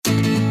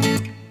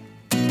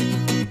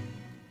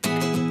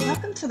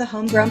to the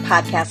Homegrown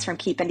podcast from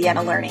Keep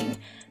Indiana Learning.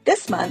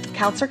 This month,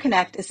 Counselor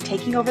Connect is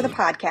taking over the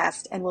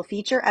podcast and will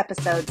feature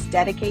episodes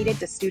dedicated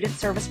to student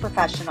service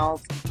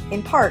professionals,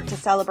 in part to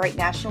celebrate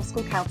National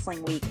School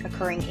Counseling Week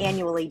occurring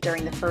annually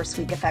during the first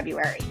week of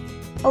February.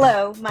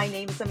 Hello, my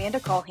name is Amanda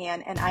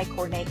Callahan and I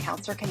coordinate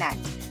Counselor Connect,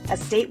 a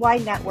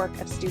statewide network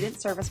of student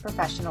service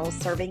professionals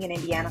serving in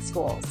Indiana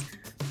schools.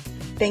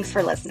 Thanks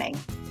for listening.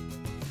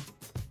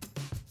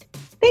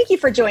 Thank you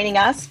for joining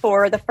us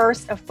for the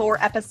first of 4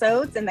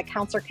 episodes in the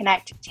Counselor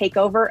Connect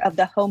takeover of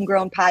the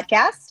Homegrown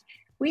podcast.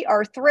 We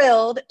are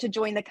thrilled to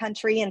join the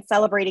country in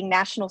celebrating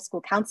National School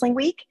Counseling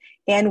Week,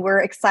 and we're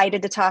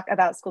excited to talk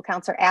about school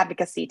counselor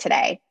advocacy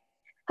today.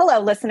 Hello,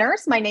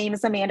 listeners. My name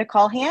is Amanda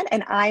Callahan,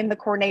 and I'm the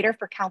coordinator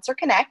for Counselor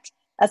Connect,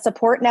 a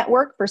support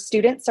network for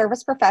student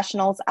service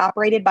professionals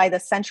operated by the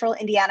Central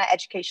Indiana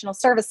Educational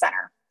Service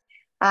Center.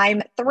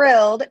 I'm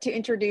thrilled to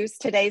introduce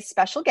today's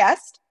special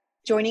guest.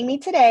 Joining me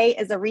today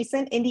is a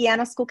recent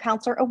Indiana School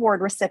Counselor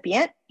Award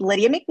recipient,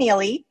 Lydia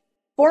McNeely,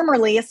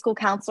 formerly a school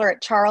counselor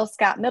at Charles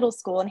Scott Middle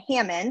School in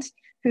Hammond,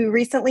 who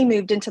recently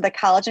moved into the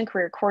College and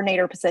Career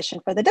Coordinator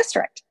position for the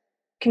district.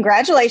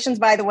 Congratulations,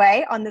 by the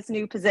way, on this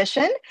new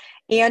position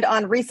and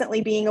on recently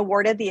being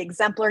awarded the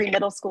Exemplary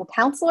Middle School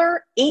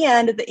Counselor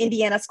and the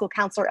Indiana School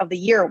Counselor of the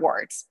Year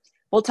awards.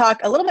 We'll talk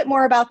a little bit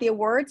more about the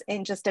awards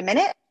in just a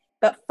minute,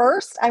 but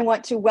first I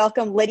want to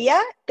welcome Lydia.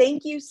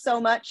 Thank you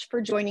so much for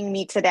joining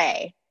me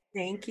today.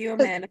 Thank you,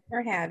 Amanda,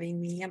 for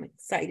having me. I'm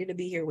excited to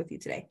be here with you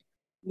today.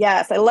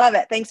 Yes, I love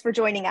it. Thanks for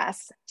joining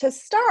us. To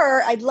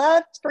start, I'd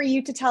love for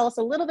you to tell us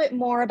a little bit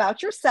more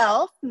about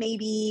yourself,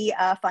 maybe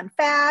a fun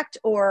fact,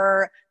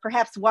 or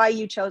perhaps why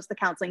you chose the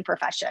counseling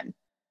profession.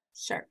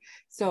 Sure.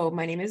 So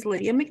my name is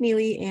Lydia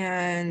McNeely,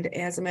 and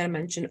as Amanda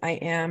mentioned, I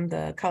am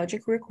the College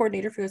and Career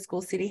Coordinator for the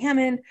School City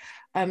Hammond.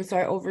 So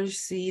I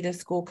oversee the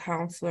school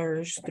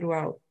counselors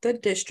throughout the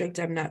district.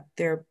 I'm not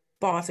their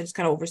boss. I just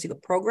kind of oversee the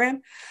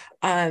program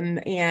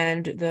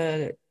and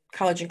the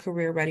college and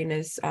career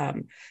readiness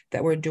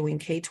that we're doing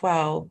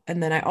K-12.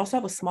 And then I also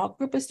have a small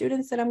group of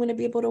students that I'm going to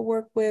be able to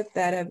work with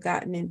that have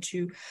gotten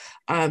into,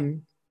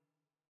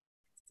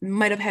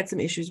 might have had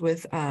some issues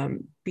with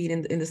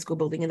being in the school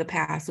building in the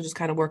past. So just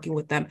kind of working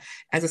with them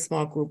as a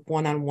small group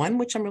one-on-one,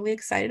 which I'm really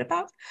excited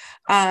about.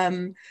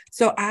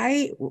 So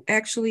I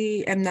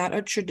actually am not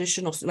a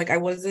traditional, like I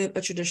wasn't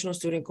a traditional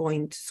student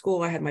going to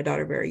school. I had my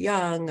daughter very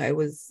young. I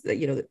was,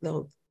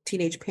 the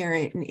teenage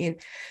parent.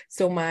 And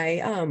so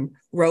my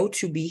road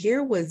to be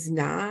here was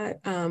not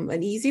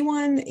an easy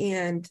one.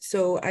 And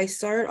so I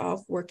started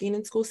off working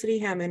in School City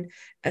Hammond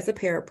as a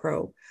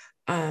parapro.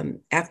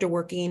 After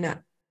working in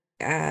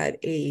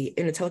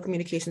a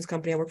telecommunications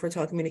company. I worked for a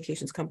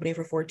telecommunications company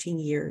for 14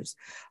 years.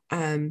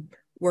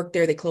 Worked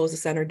there, they closed the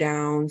center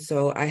down.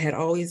 So I had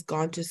always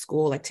gone to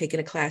school, like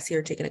taking a class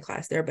here, taking a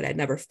class there, but I'd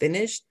never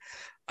finished.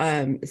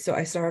 So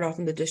I started off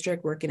in the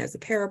district working as a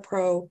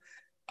parapro.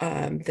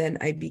 Then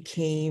I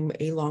became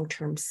a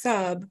long-term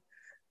sub.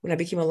 When I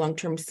became a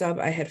long-term sub,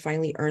 I had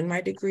finally earned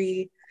my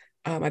degree,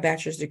 my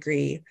bachelor's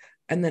degree.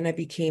 And then I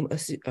became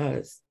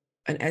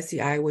an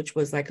SEI, which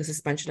was like a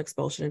suspension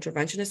expulsion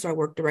interventionist. So I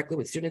worked directly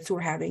with students who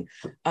were having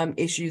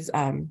issues.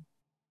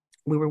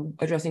 We were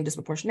addressing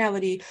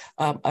disproportionality,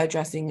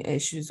 addressing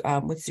issues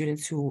with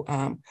students who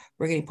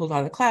were getting pulled out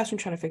of the classroom,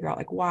 trying to figure out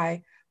like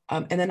why.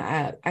 And then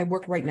I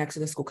worked right next to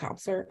the school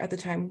counselor at the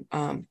time,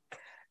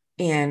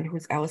 and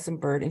who's Allison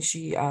Bird, and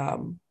she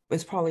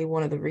was probably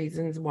one of the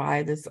reasons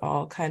why this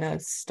all kind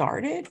of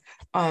started.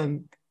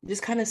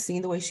 Just kind of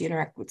seeing the way she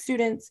interacted with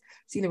students,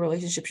 seeing the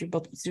relationship she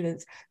built with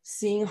students,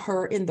 seeing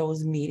her in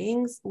those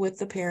meetings with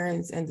the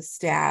parents and the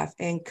staff,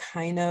 and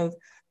kind of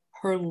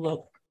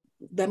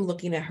them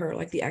looking at her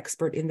like the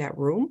expert in that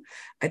room.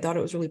 I thought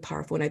it was really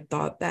powerful. And I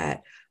thought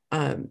that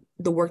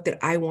the work that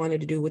I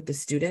wanted to do with the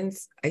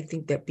students, I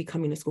think that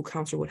becoming a school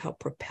counselor would help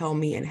propel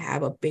me and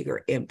have a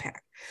bigger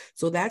impact.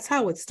 So that's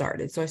how it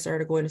started. So I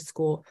started going to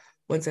school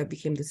once I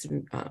became the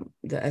student,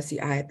 the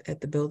SEI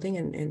at the building,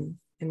 and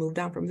moved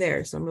on from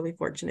there. So I'm really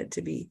fortunate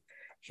to be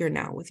here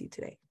now with you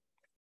today.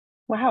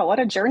 Wow, what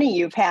a journey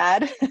you've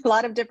had. A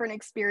lot of different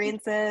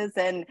experiences,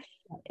 and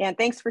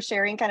thanks for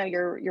sharing kind of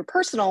your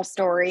personal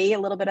story, a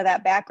little bit of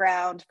that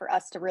background for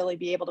us to really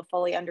be able to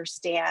fully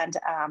understand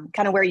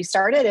kind of where you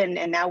started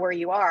and now where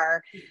you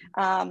are.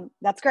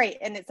 That's great.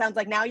 And it sounds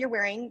like now you're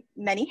wearing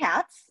many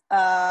hats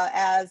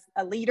as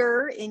a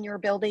leader in your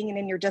building and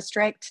in your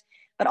district,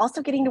 but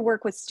also getting to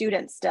work with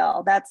students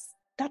still. That's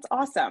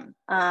awesome.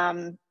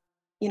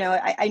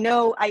 I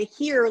know I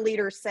hear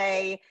leaders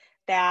say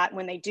that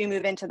when they do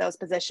move into those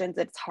positions,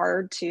 it's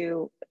hard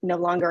to no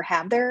longer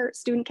have their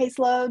student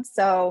caseload.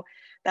 So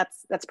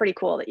that's pretty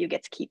cool that you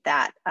get to keep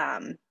that.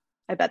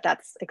 I bet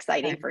that's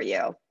exciting for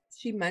you.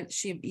 She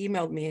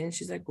emailed me and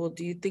she's like, well,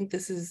 do you think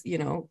this is,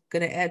 going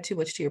to add too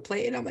much to your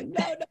plate? And I'm like,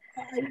 no.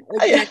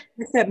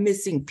 It's that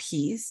missing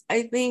piece,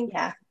 I think.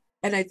 Yeah.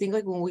 And I think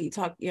like when we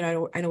talk, I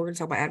know we're going to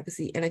talk about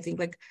advocacy, and I think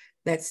like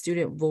that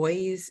student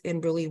voice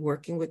and really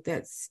working with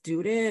that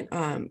student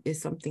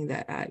is something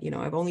that,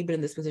 I've only been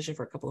in this position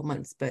for a couple of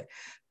months, but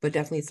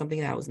definitely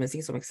something that I was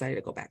missing. So I'm excited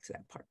to go back to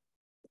that part.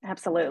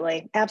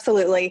 Absolutely.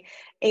 Absolutely.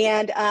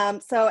 And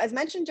so, as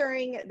mentioned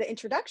during the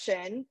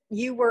introduction,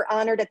 you were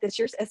honored at this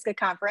year's ISCA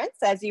conference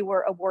as you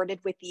were awarded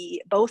with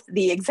both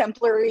the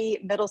Exemplary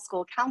Middle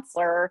School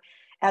Counselor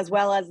as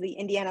well as the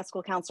Indiana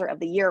School Counselor of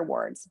the Year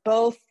awards,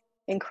 both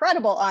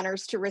incredible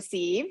honors to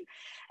receive.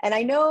 And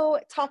I know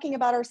talking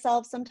about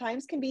ourselves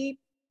sometimes can be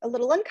a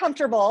little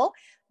uncomfortable,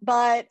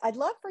 but I'd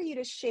love for you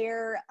to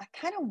share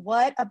kind of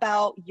what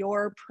about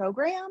your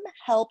program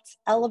helped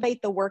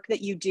elevate the work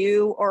that you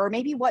do, or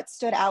maybe what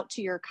stood out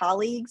to your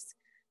colleagues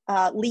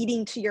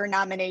leading to your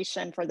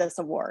nomination for this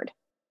award.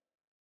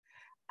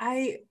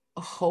 I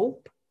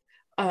hope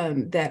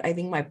that I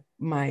think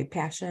my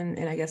passion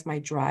and I guess my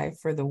drive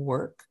for the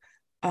work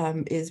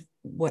is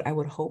what I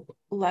would hope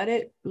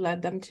led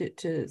them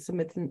to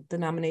submit the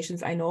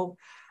nominations. I know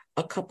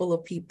a couple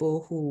of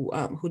people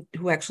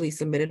who actually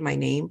submitted my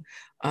name,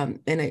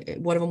 and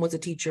one of them was a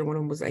teacher, one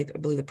of them was, I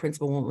believe, the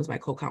principal, one was my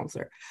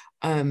co-counselor.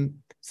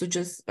 So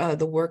just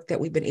the work that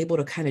we've been able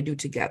to kind of do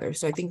together.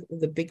 So I think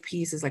the big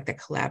piece is like that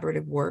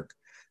collaborative work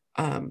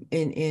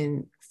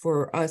in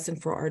for us and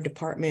for our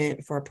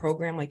department, for our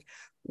program. Like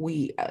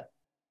we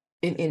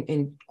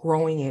in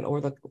growing it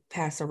over the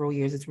past several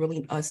years, it's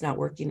really us not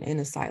working in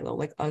a silo,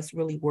 like us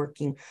really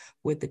working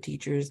with the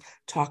teachers,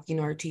 talking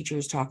to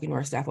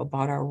our staff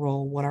about our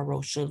role, what our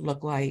role should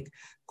look like,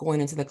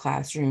 going into the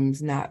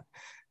classrooms,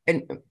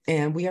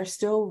 and we are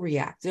still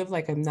reactive.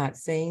 Like, I'm not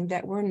saying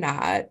that we're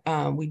not,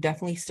 we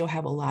definitely still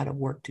have a lot of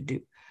work to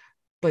do,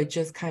 but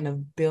just kind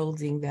of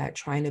building that,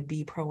 trying to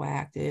be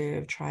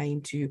proactive,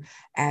 trying to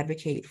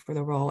advocate for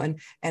the role. And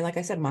like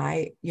I said,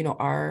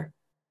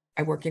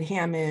 I work in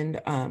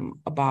Hammond.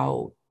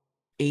 About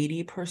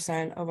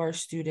 80% of our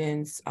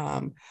students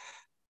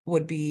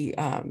would be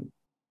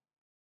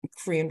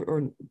free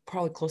or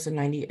probably close to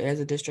 90 as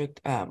a district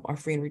are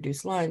free and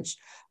reduced lunch.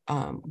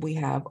 We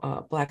have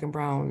a Black and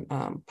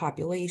Brown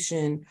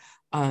population.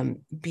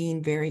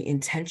 Being very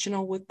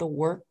intentional with the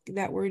work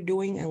that we're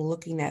doing and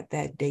looking at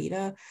that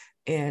data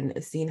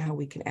and seeing how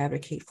we can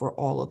advocate for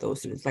all of those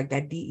students. Like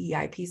that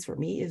DEI piece for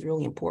me is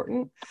really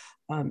important.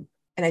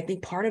 And I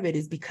think part of it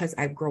is because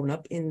I've grown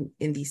up in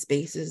these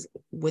spaces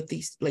with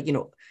these, like,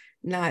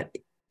 not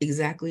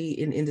exactly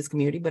in this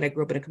community, but I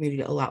grew up in a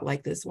community a lot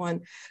like this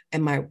one.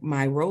 And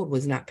my road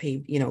was not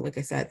paved, like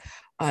I said.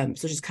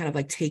 So just kind of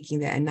like taking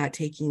that and not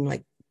taking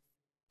like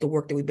the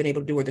work that we've been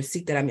able to do or the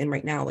seat that I'm in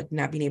right now, like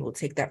not being able to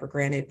take that for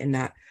granted and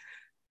not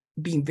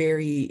being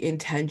very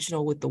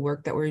intentional with the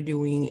work that we're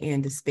doing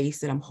and the space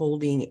that I'm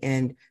holding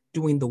and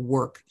doing the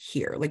work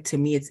here. Like, to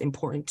me, it's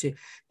important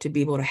to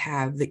be able to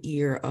have the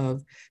ear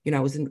of, I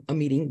was in a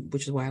meeting,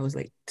 which is why I was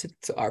like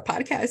to our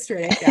podcast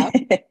right now.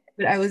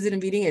 But I was in a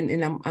meeting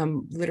and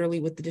I'm literally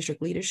with the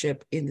district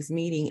leadership in this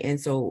meeting. And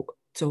so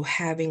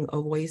having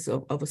a voice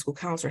of a school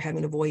counselor,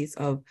 having a voice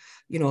of,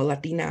 a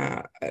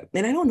Latina,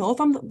 and I don't know if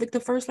I'm like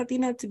the first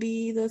Latina to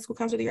be the school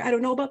counselor of the year. I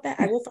don't know about that.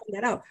 I will find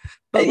that out.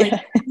 But like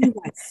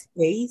that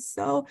space,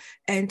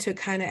 and to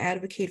kind of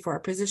advocate for our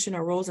position,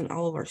 our roles, and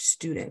all of our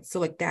students. So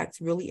like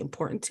that's really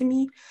important to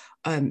me.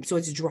 So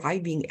it's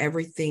driving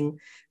everything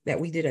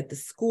that we did at the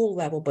school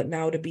level, but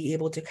now to be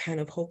able to kind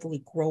of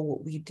hopefully grow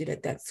what we did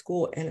at that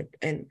school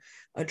and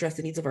address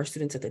the needs of our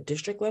students at the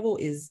district level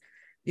is,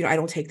 I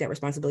don't take that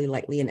responsibility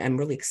lightly, and I'm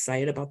really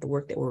excited about the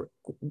work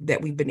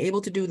that we've been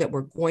able to do, that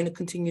we're going to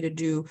continue to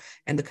do,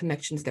 and the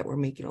connections that we're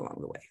making along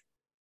the way.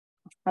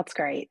 That's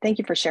great. Thank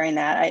you for sharing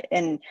that.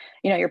 And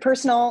your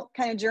personal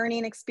kind of journey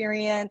and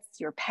experience,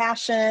 your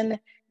passion,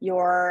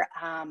 your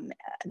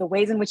the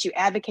ways in which you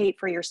advocate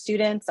for your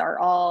students are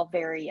all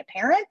very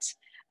apparent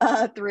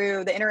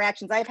through the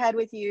interactions I've had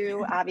with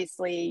you.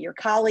 Obviously, your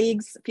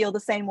colleagues feel the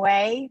same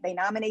way. They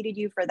nominated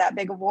you for that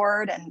big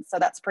award, and so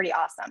that's pretty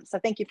awesome. So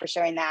thank you for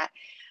sharing that.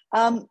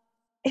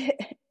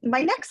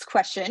 My next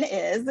question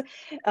is,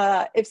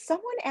 if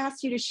someone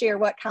asked you to share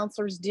what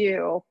counselors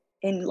do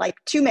in like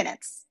 2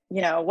 minutes,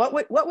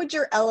 what would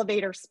your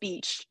elevator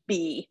speech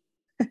be?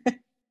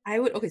 I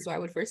would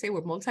first say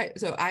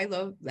so I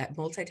love that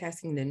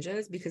multitasking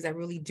ninjas, because I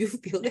really do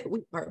feel that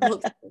we are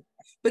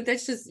but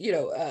that's just,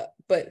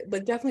 but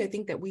definitely I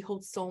think that we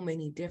hold so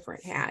many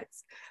different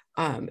hats.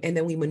 And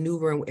then we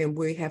maneuver and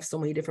we have so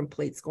many different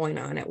plates going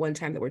on at one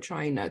time that we're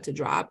trying not to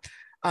drop.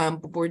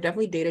 But we're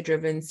definitely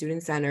data-driven,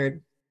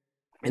 student-centered,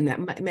 and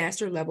that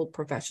master level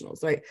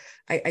professionals. So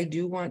I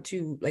do want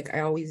to, like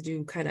I always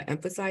do, kind of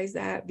emphasize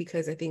that,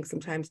 because I think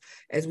sometimes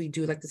as we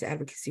do like this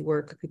advocacy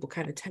work, people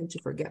kind of tend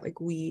to forget, like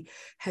we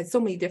had so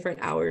many different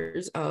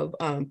hours of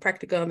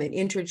practicum and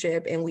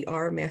internship, and we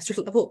are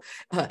master level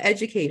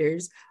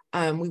educators.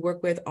 We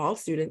work with all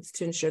students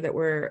to ensure that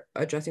we're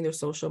addressing their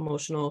social,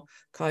 emotional,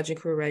 college and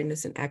career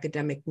readiness, and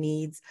academic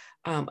needs.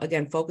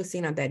 Again,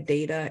 focusing on that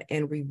data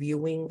and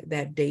reviewing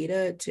that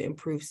data to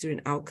improve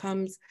student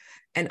outcomes.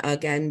 And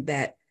again,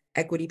 that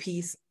equity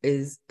piece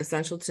is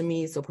essential to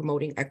me. So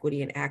promoting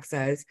equity and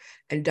access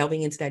and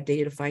delving into that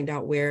data to find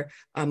out where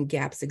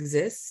gaps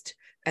exist,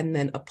 and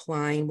then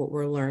applying what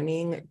we're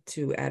learning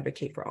to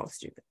advocate for all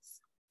students.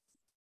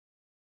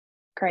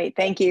 Great.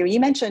 Thank you. You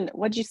mentioned,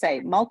 what'd you say?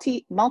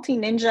 Multi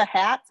ninja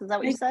hats. Is that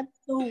what you said?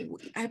 So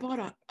I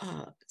bought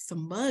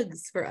some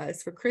mugs for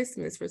us for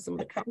Christmas for some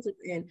of the counselors,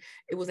 and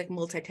it was like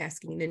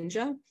multitasking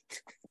ninja.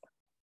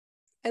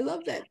 I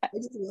love that. I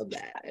just love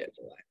that. I don't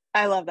know why.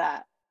 I love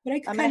that. But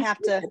I'm going to have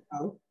to,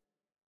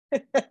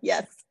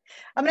 yes,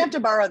 I'm going to have to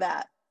borrow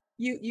that.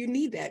 You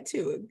need that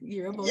too.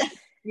 You're a multitasking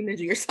ninja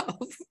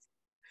yourself.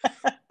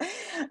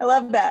 I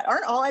love that.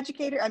 Aren't all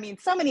educators? I mean,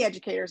 so many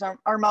educators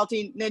are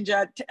multi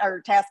ninja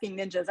or tasking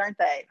ninjas, aren't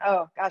they?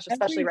 Oh gosh,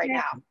 especially right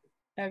now.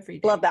 Every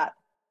day. Love that.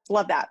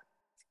 Love that.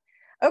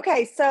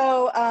 Okay,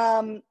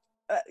 so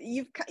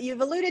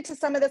you've alluded to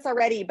some of this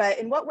already, but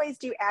in what ways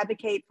do you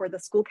advocate for the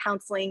school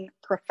counseling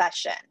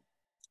profession?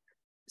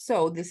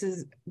 So this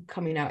is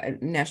coming out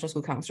at National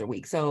School Counselor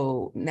Week.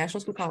 So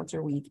National School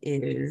Counselor Week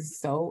is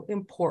so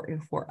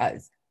important for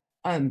us.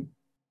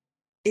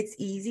 It's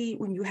easy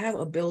when you have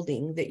a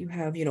building that you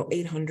have,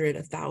 800,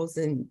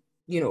 1,000,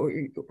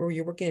 or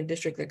you're working in a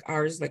district like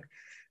ours, like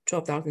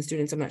 12,000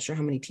 students. I'm not sure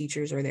how many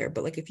teachers are there,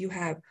 but like if you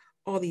have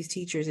all these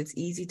teachers, it's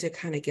easy to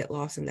kind of get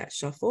lost in that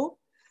shuffle.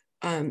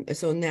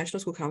 So National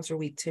School Counselor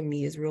Week to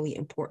me is really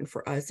important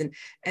for us. And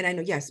I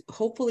know, yes,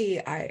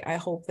 hopefully I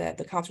hope that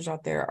the counselors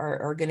out there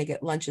are going to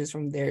get lunches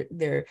from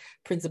their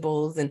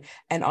principals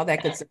and all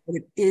that good stuff. But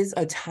it is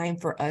a time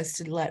for us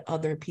to let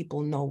other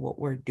people know what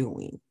we're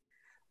doing.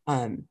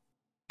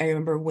 I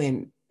remember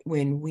when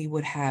we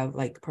would have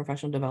like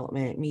professional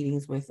development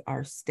meetings with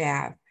our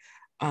staff,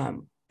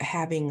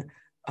 asking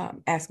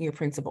your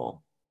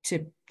principal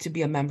to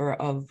be a member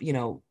of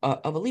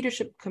a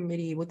leadership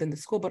committee within the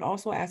school, but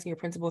also asking your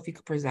principal if you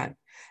could present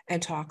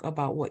and talk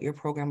about what your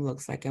program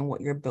looks like and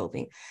what you're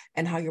building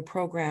and how your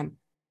program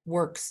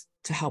works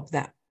to help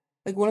them.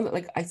 Like one of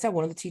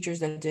the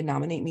teachers that did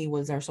nominate me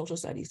was our social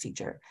studies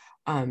teacher.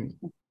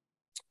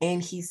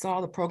 And he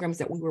saw the programs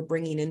that we were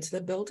bringing into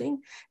the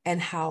building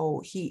and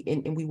how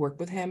and we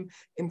worked with him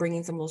in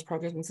bringing some of those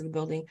programs into the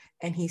building.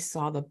 And he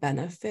saw the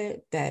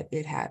benefit that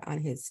it had on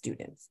his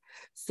students.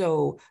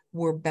 So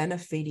we're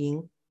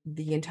benefiting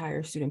the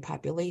entire student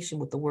population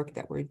with the work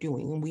that we're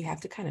doing. And we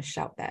have to kind of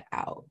shout that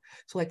out.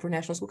 So like for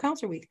National School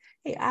Counselor Week,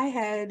 hey, I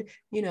had,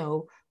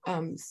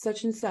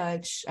 such and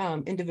such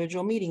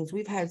individual meetings.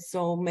 We've had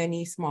so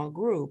many small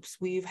groups.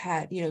 We've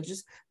had,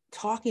 just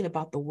talking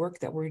about the work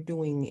that we're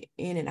doing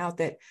in and out,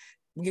 that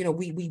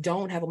we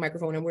don't have a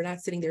microphone and we're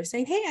not sitting there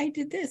saying, hey, I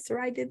did this or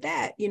I did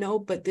that,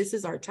 but this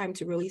is our time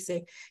to really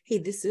say, hey,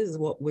 this is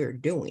what we're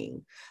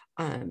doing.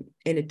 And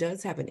it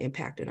does have an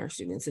impact on our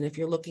students. And if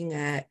you're looking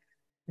at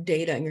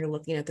data and you're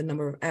looking at the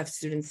number of F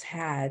students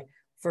had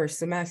first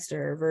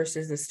semester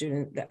versus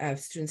the F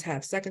students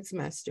have second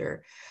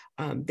semester,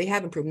 they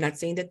have improved. I'm not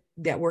saying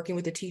that working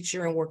with the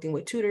teacher and working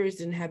with tutors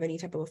didn't have any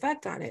type of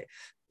effect on it,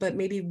 but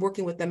maybe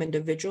working with them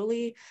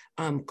individually,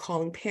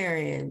 calling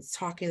parents,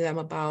 talking to them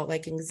about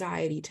like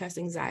anxiety, test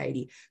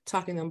anxiety,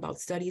 talking to them about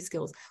study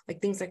skills, like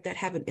things like that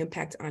have an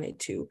impact on it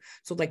too.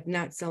 So like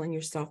not selling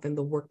yourself and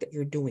the work that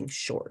you're doing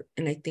short.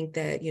 And I think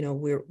that,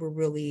 we're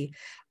really,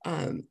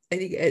 I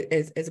think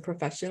as a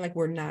profession, like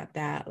we're not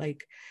that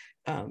like,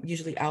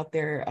 usually out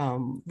there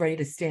ready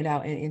to stand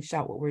out and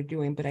shout what we're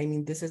doing. But I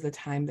mean, this is the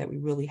time that we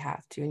really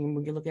have to. I mean,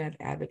 when you're looking at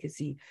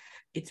advocacy,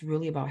 it's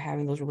really about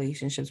having those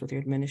relationships with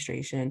your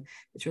administration.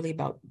 It's really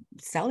about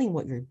selling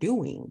what you're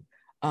doing.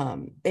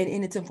 And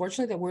it's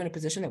unfortunate that we're in a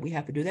position that we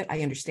have to do that.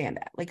 I understand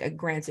that. Like,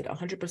 granted,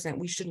 100%,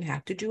 we shouldn't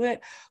have to do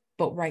it.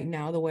 But right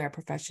now, the way our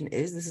profession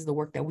is, this is the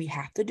work that we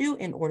have to do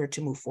in order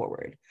to move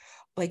forward.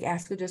 Like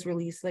ASCA just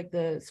released like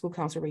the school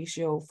counselor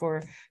ratio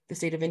for the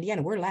state of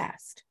Indiana. We're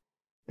last.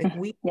 Like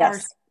we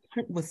yes.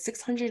 are with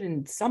 600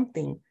 and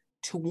something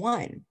to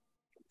 1.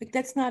 Like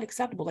that's not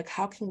acceptable. Like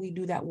how can we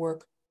do that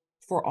work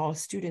for all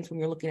students when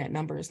you're looking at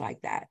numbers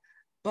like that?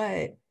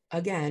 But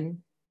again,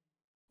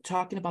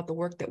 talking about the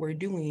work that we're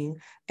doing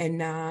and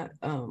not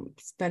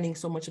spending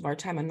so much of our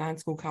time on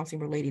non-school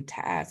counseling related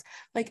tasks,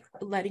 like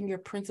letting your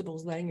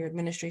principals, letting your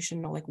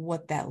administration know like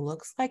what that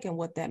looks like and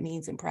what that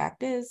means in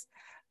practice,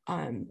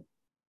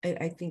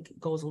 I think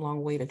goes a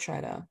long way to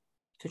try to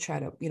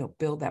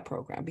build that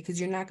program, because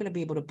you're not going to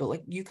be able to build,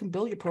 like you can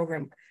build your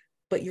program,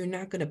 but you're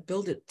not going to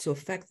build it to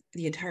affect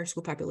the entire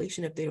school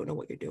population if they don't know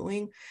what you're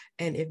doing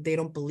and if they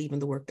don't believe in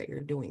the work that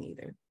you're doing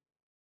either.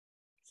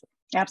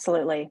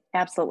 Absolutely.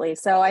 Absolutely.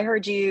 So I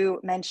heard you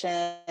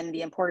mention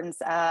the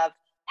importance of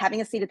having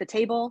a seat at the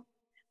table,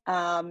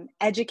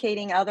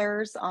 educating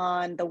others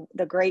on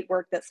the great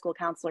work that school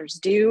counselors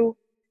do.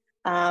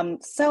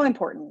 So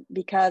important,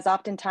 because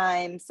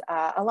oftentimes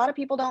a lot of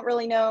people don't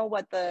really know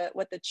what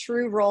the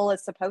true role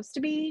is supposed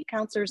to be.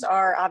 Counselors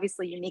are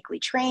obviously uniquely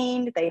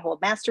trained. They hold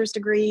master's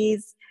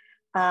degrees.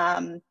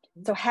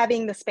 So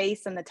having the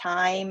space and the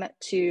time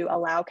to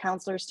allow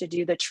counselors to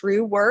do the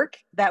true work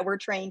that we're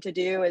trained to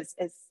do is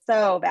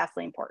so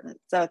vastly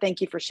important. So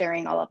thank you for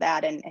sharing all of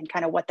that and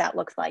kind of what that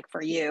looks like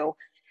for you.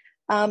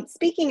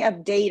 Speaking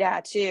of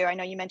data too, I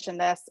know you mentioned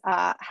this.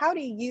 How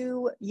do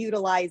you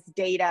utilize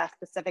data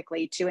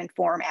specifically to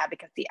inform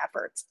advocacy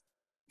efforts?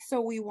 So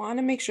we want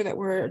to make sure that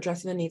we're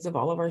addressing the needs of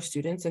all of our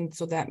students. And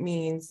so that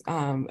means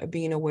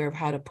being aware of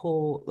how to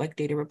pull like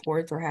data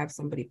reports or have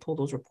somebody pull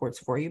those reports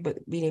for you,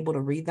 but being able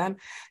to read them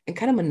and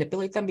kind of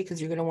manipulate them,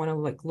 because you're going to want to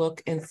like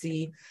look and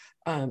see,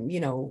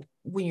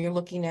 when you're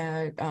looking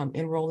at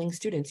enrolling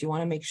students, you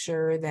want to make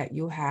sure that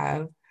you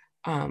have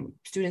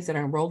students that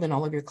are enrolled in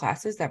all of your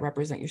classes that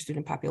represent your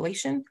student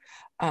population.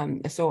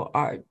 So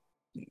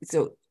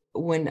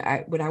when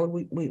I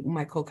would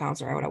my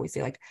co-counselor, I would always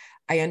say, like,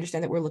 I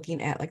understand that we're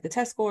looking at like the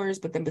test scores,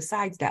 but then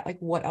besides that, like,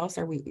 what else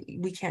are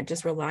we can't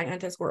just rely on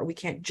test score, or we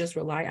can't just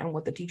rely on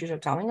what the teachers are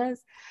telling us.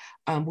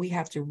 We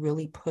have to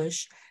really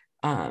push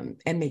and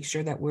make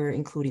sure that we're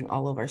including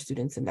all of our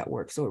students in that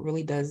work. So it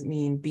really does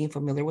mean being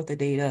familiar with the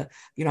data.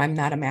 I'm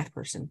not a math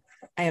person.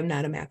 I am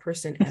not a math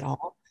person at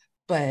all.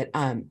 But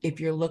if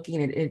you're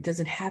looking at it,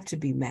 doesn't have to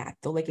be math.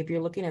 So like if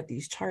you're looking at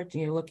these charts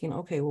and you're looking,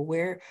 okay, well,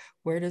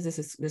 where does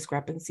this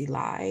discrepancy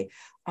lie?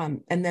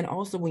 And then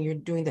also when you're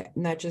doing that,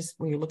 not just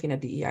when you're looking at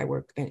the EI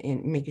work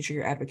and making sure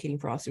you're advocating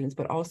for all students,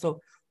 but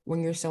also when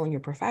you're selling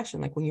your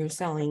profession, like when you're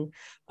selling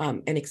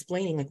and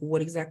explaining like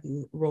what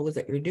exactly role is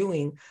that you're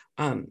doing.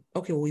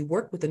 Okay, well, we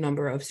work with a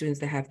number of students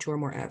that have 2 or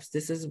more Fs.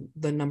 This is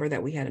the number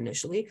that we had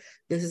initially.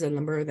 This is a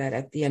number that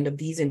at the end of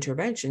these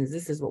interventions,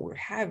 this is what we're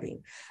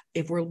having.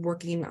 If we're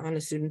working on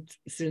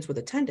students with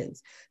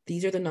attendance,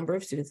 these are the number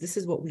of students. This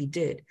is what we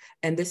did.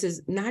 And this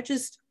is not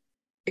just,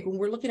 like, when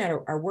we're looking at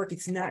our work,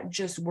 it's not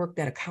just work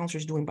that a counselor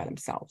is doing by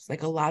themselves.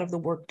 Like a lot of the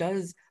work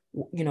does,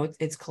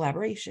 it's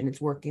collaboration.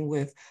 It's working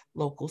with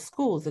local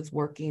schools. It's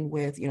working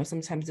with,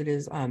 sometimes it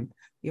is,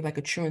 we have like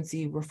a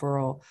truancy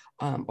referral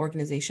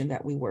organization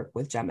that we work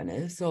with,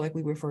 Gemini. So like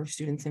we refer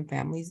students and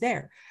families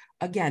there.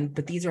 Again,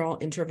 but these are all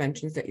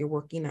interventions that you're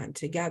working on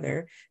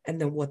together,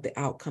 and then what the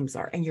outcomes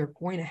are. And you're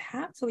going to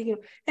have, so,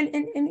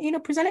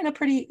 and present it in a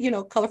pretty,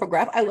 colorful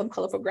graph. I love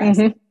colorful graphs.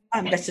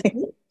 Mm-hmm. That's just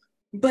me.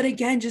 But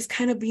again, just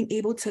kind of being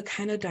able to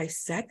kind of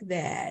dissect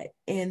that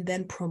and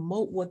then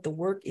promote what the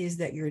work is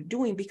that you're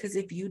doing, because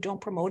if you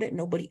don't promote it,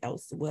 nobody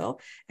else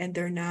will. And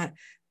they're not,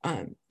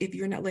 if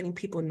you're not letting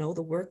people know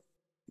the work,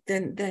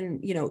 then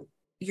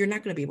you're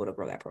not going to be able to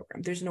grow that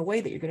program. There's no way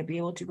that you're going to be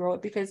able to grow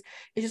it, because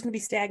it's just going to be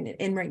stagnant.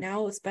 And right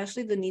now,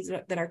 especially the needs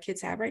that our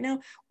kids have right now,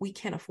 we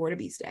can't afford to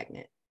be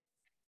stagnant.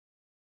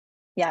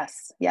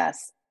 Yes.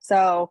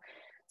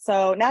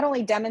 So not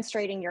only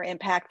demonstrating your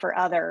impact for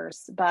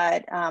others,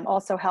 but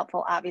also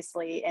helpful,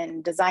 obviously,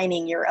 in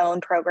designing your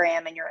own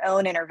program and your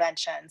own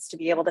interventions to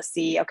be able to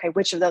see, okay,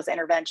 which of those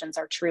interventions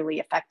are truly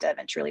effective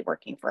and truly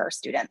working for our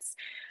students.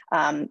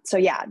 So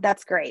yeah,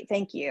 that's great.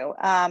 Thank you.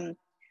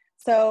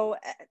 So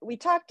we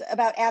talked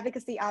about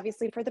advocacy,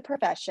 obviously, for the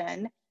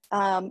profession,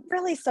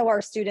 really so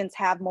our students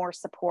have more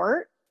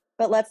support.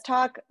 But let's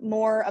talk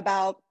more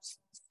about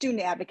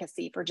student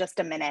advocacy for just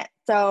a minute.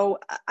 So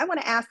I want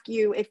to ask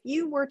you, if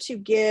you were to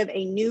give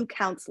a new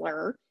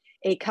counselor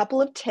a couple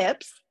of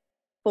tips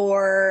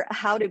for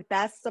how to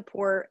best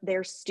support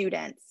their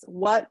students,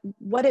 what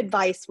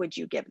advice would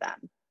you give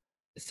them?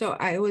 So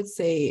I would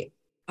say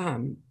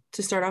to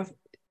start off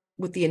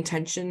with the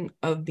intention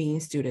of being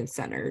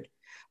student-centered,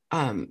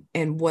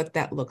 and what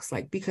that looks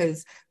like,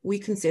 because we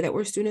can say that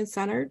we're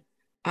student-centered,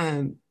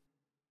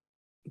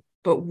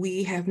 but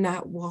we have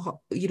not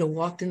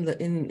walked in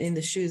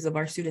the shoes of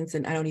our students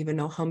in I don't even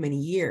know how many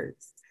years.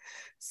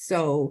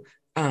 So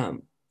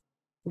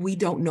we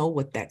don't know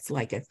what that's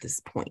like at this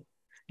point.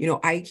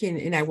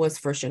 I was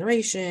first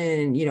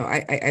generation,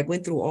 I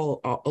went through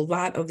a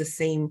lot of the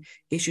same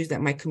issues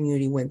that my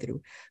community went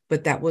through,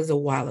 but that was a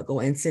while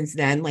ago. And since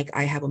then, like,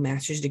 I have a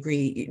master's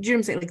degree. Do you know what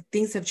I'm saying? Like,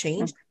 things have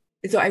changed.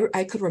 And so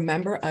I could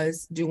remember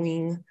us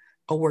doing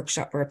a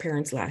workshop for our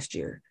parents last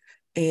year,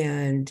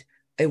 and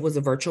it was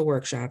a virtual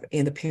workshop,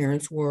 and the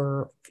parents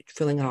were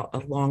filling out a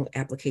long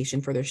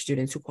application for their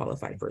students who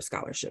qualified for a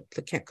scholarship,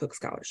 the Kent Cook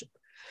Scholarship.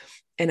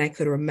 And I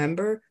could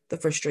remember the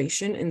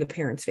frustration in the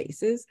parents'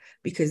 faces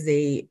because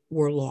they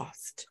were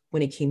lost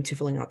when it came to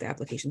filling out the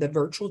application. The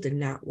virtual did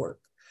not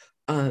work.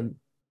 And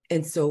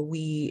so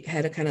we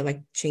had to kind of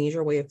like change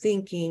our way of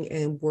thinking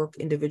and work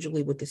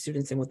individually with the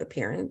students and with the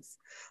parents.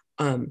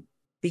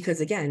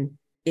 Because again,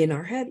 in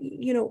our head,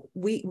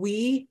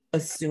 we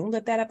assumed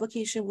that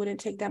application wouldn't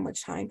take that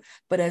much time.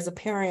 But as a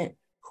parent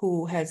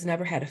who has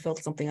never had to fill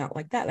something out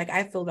like that, like,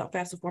 I filled out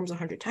FAFSA forms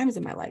 100 times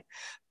in my life,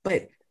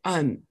 but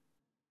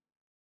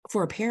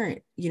for a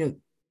parent,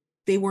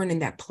 they weren't in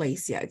that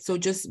place yet. So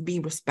just be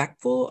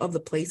respectful of the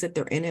place that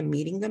they're in and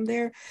meeting them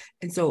there.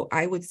 And so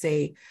I would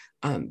say,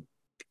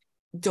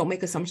 don't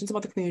make assumptions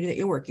about the community that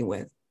you're working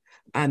with.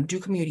 Do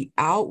community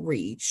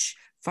outreach,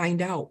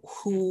 find out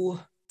who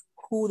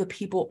the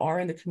people are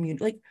in the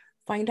community, like,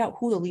 find out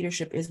who the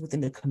leadership is within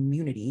the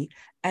community,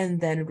 and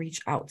then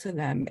reach out to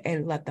them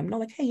and let them know,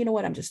 like, hey, you know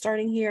what, I'm just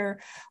starting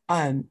here.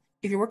 If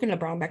you're working in a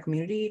brown bag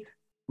community,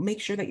 make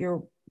sure that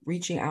you're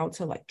reaching out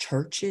to like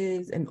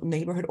churches and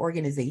neighborhood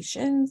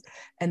organizations,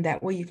 and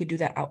that way you could do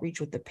that outreach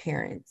with the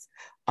parents,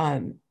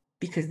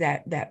 because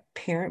that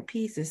parent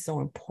piece is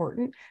so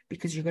important,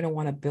 because you're going to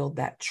want to build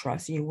that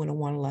trust, and you're going to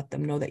want to let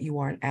them know that you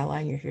are an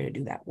ally and you're here to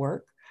do that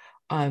work.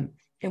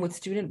 And with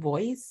student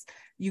voice,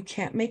 you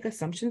can't make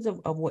assumptions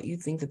of what you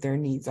think that their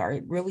needs are.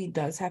 It really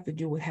does have to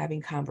do with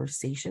having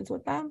conversations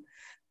with them.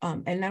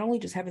 And not only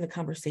just having the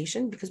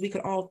conversation, because we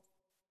could all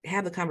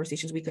have the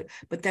conversations,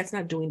 but that's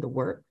not doing the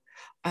work.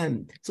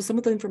 So some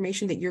of the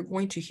information that you're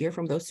going to hear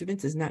from those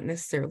students is not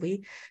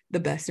necessarily the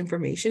best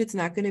information. It's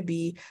not going to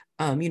be,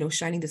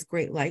 shining this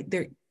great light.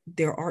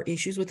 There are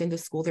issues within the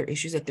school. There are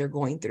issues that they're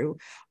going through.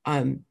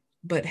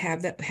 But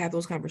have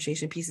those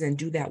conversation pieces and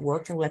do that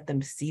work and let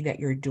them see that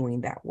you're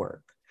doing that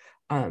work.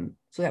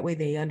 So that way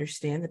they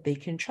understand that they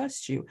can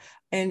trust you.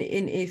 And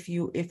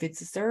if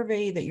it's a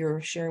survey that you're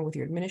sharing with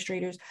your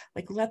administrators,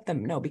 like, let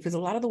them know, because a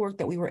lot of the work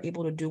that we were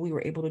able to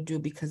do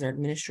because our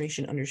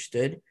administration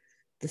understood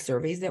the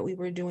surveys that we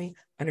were doing,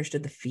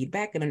 understood the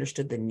feedback, and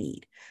understood the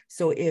need.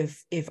 So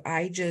if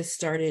I just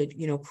started,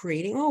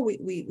 creating,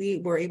 we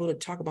were able to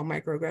talk about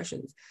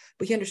microaggressions,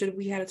 but he understood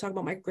we had to talk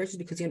about microaggressions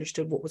because he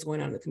understood what was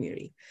going on in the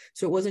community.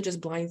 So it wasn't just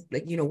blind,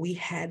 we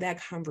had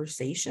that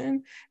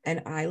conversation,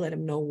 and I let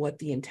him know what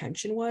the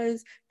intention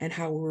was and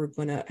how we were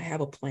going to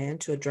have a plan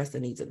to address the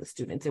needs of the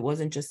students. It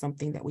wasn't just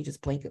something that we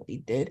just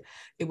blanketly did.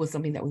 It was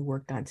something that we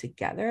worked on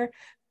together.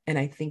 And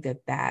I think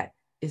that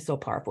is so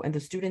powerful. And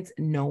the students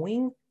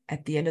knowing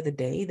at the end of the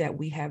day that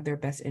we have their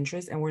best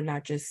interests, and we're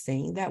not just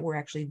saying that, we're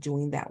actually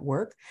doing that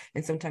work.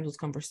 And sometimes those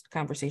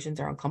conversations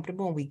are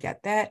uncomfortable, and we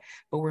get that,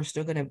 but we're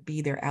still going to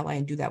be their ally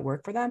and do that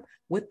work with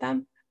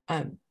them.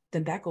 Then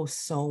that goes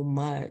so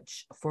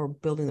much for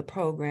building the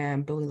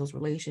program, building those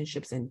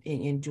relationships, and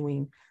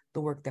doing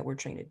the work that we're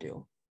trained to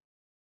do.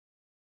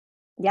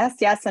 Yes,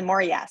 and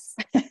more yes.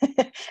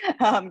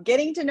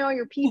 Getting to know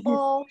your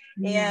people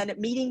and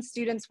meeting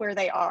students where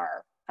they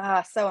are.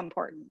 So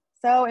important.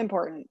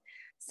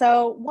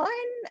 So one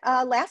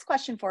last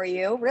question for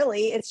you,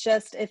 really, it's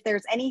just if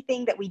there's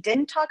anything that we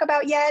didn't talk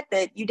about yet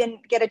that you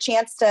didn't get a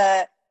chance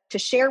to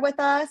share with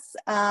us,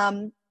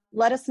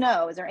 let us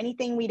know. Is there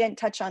anything we didn't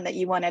touch on that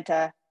you wanted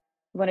to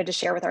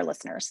share with our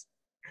listeners?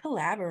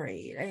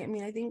 Collaborate.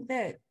 I think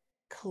that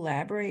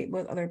collaborate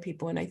with other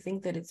people. And I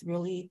think that it's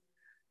really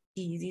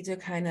easy to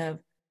kind of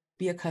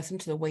be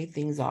accustomed to the way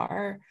things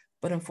are.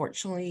 But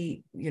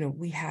unfortunately,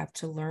 we have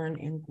to learn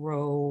and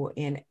grow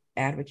and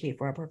advocate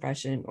for our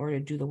profession or to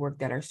do the work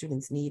that our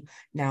students need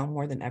now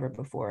more than ever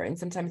before. And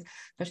sometimes,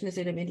 especially in the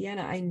state of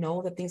Indiana, I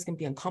know that things can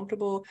be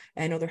uncomfortable.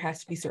 And I know there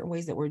has to be certain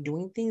ways that we're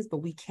doing things, but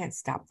we can't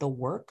stop the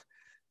work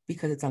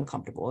because it's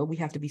uncomfortable. We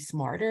have to be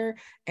smarter,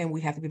 and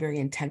we have to be very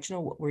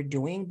intentional what we're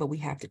doing, but we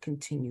have to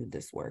continue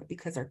this work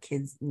because our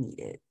kids need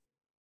it.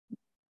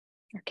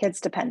 Our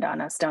kids depend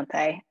on us, don't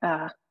they?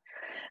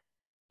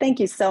 Thank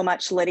you so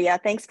much,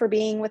 Lydia. Thanks for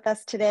being with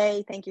us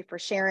today. Thank you for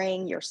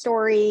sharing your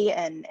story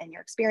and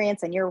your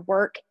experience and your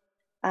work.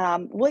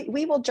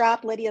 We will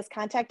drop Lydia's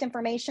contact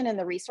information in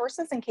the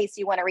resources in case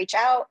you want to reach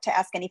out to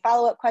ask any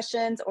follow-up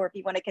questions, or if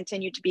you want to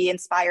continue to be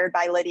inspired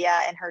by Lydia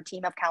and her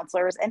team of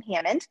counselors in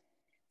Hammond.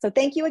 So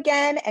thank you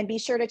again, and be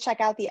sure to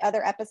check out the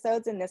other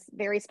episodes in this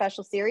very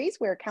special series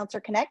where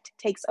Counselor Connect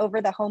takes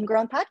over the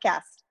Homegrown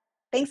podcast.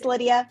 Thanks,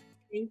 Lydia.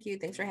 Thank you.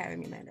 Thanks for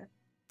having me, Amanda.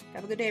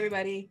 Have a good day,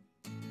 everybody.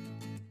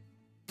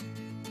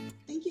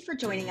 Thank you for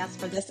joining us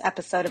for this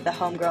episode of the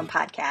Homegrown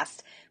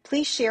Podcast.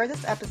 Please share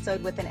this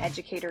episode with an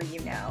educator you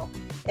know.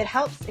 It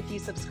helps if you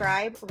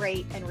subscribe,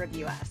 rate, and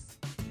review us.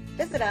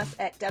 Visit us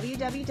at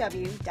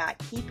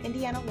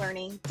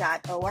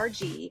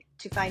www.keepindianalearning.org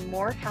to find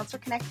more Counselor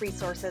Connect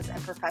resources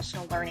and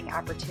professional learning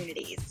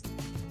opportunities.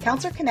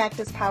 Counselor Connect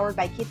is powered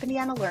by Keep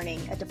Indiana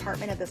Learning, a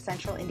department of the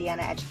Central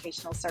Indiana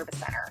Educational Service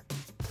Center.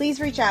 Please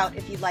reach out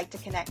if you'd like to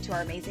connect to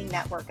our amazing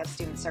network of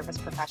student service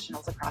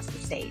professionals across the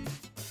state.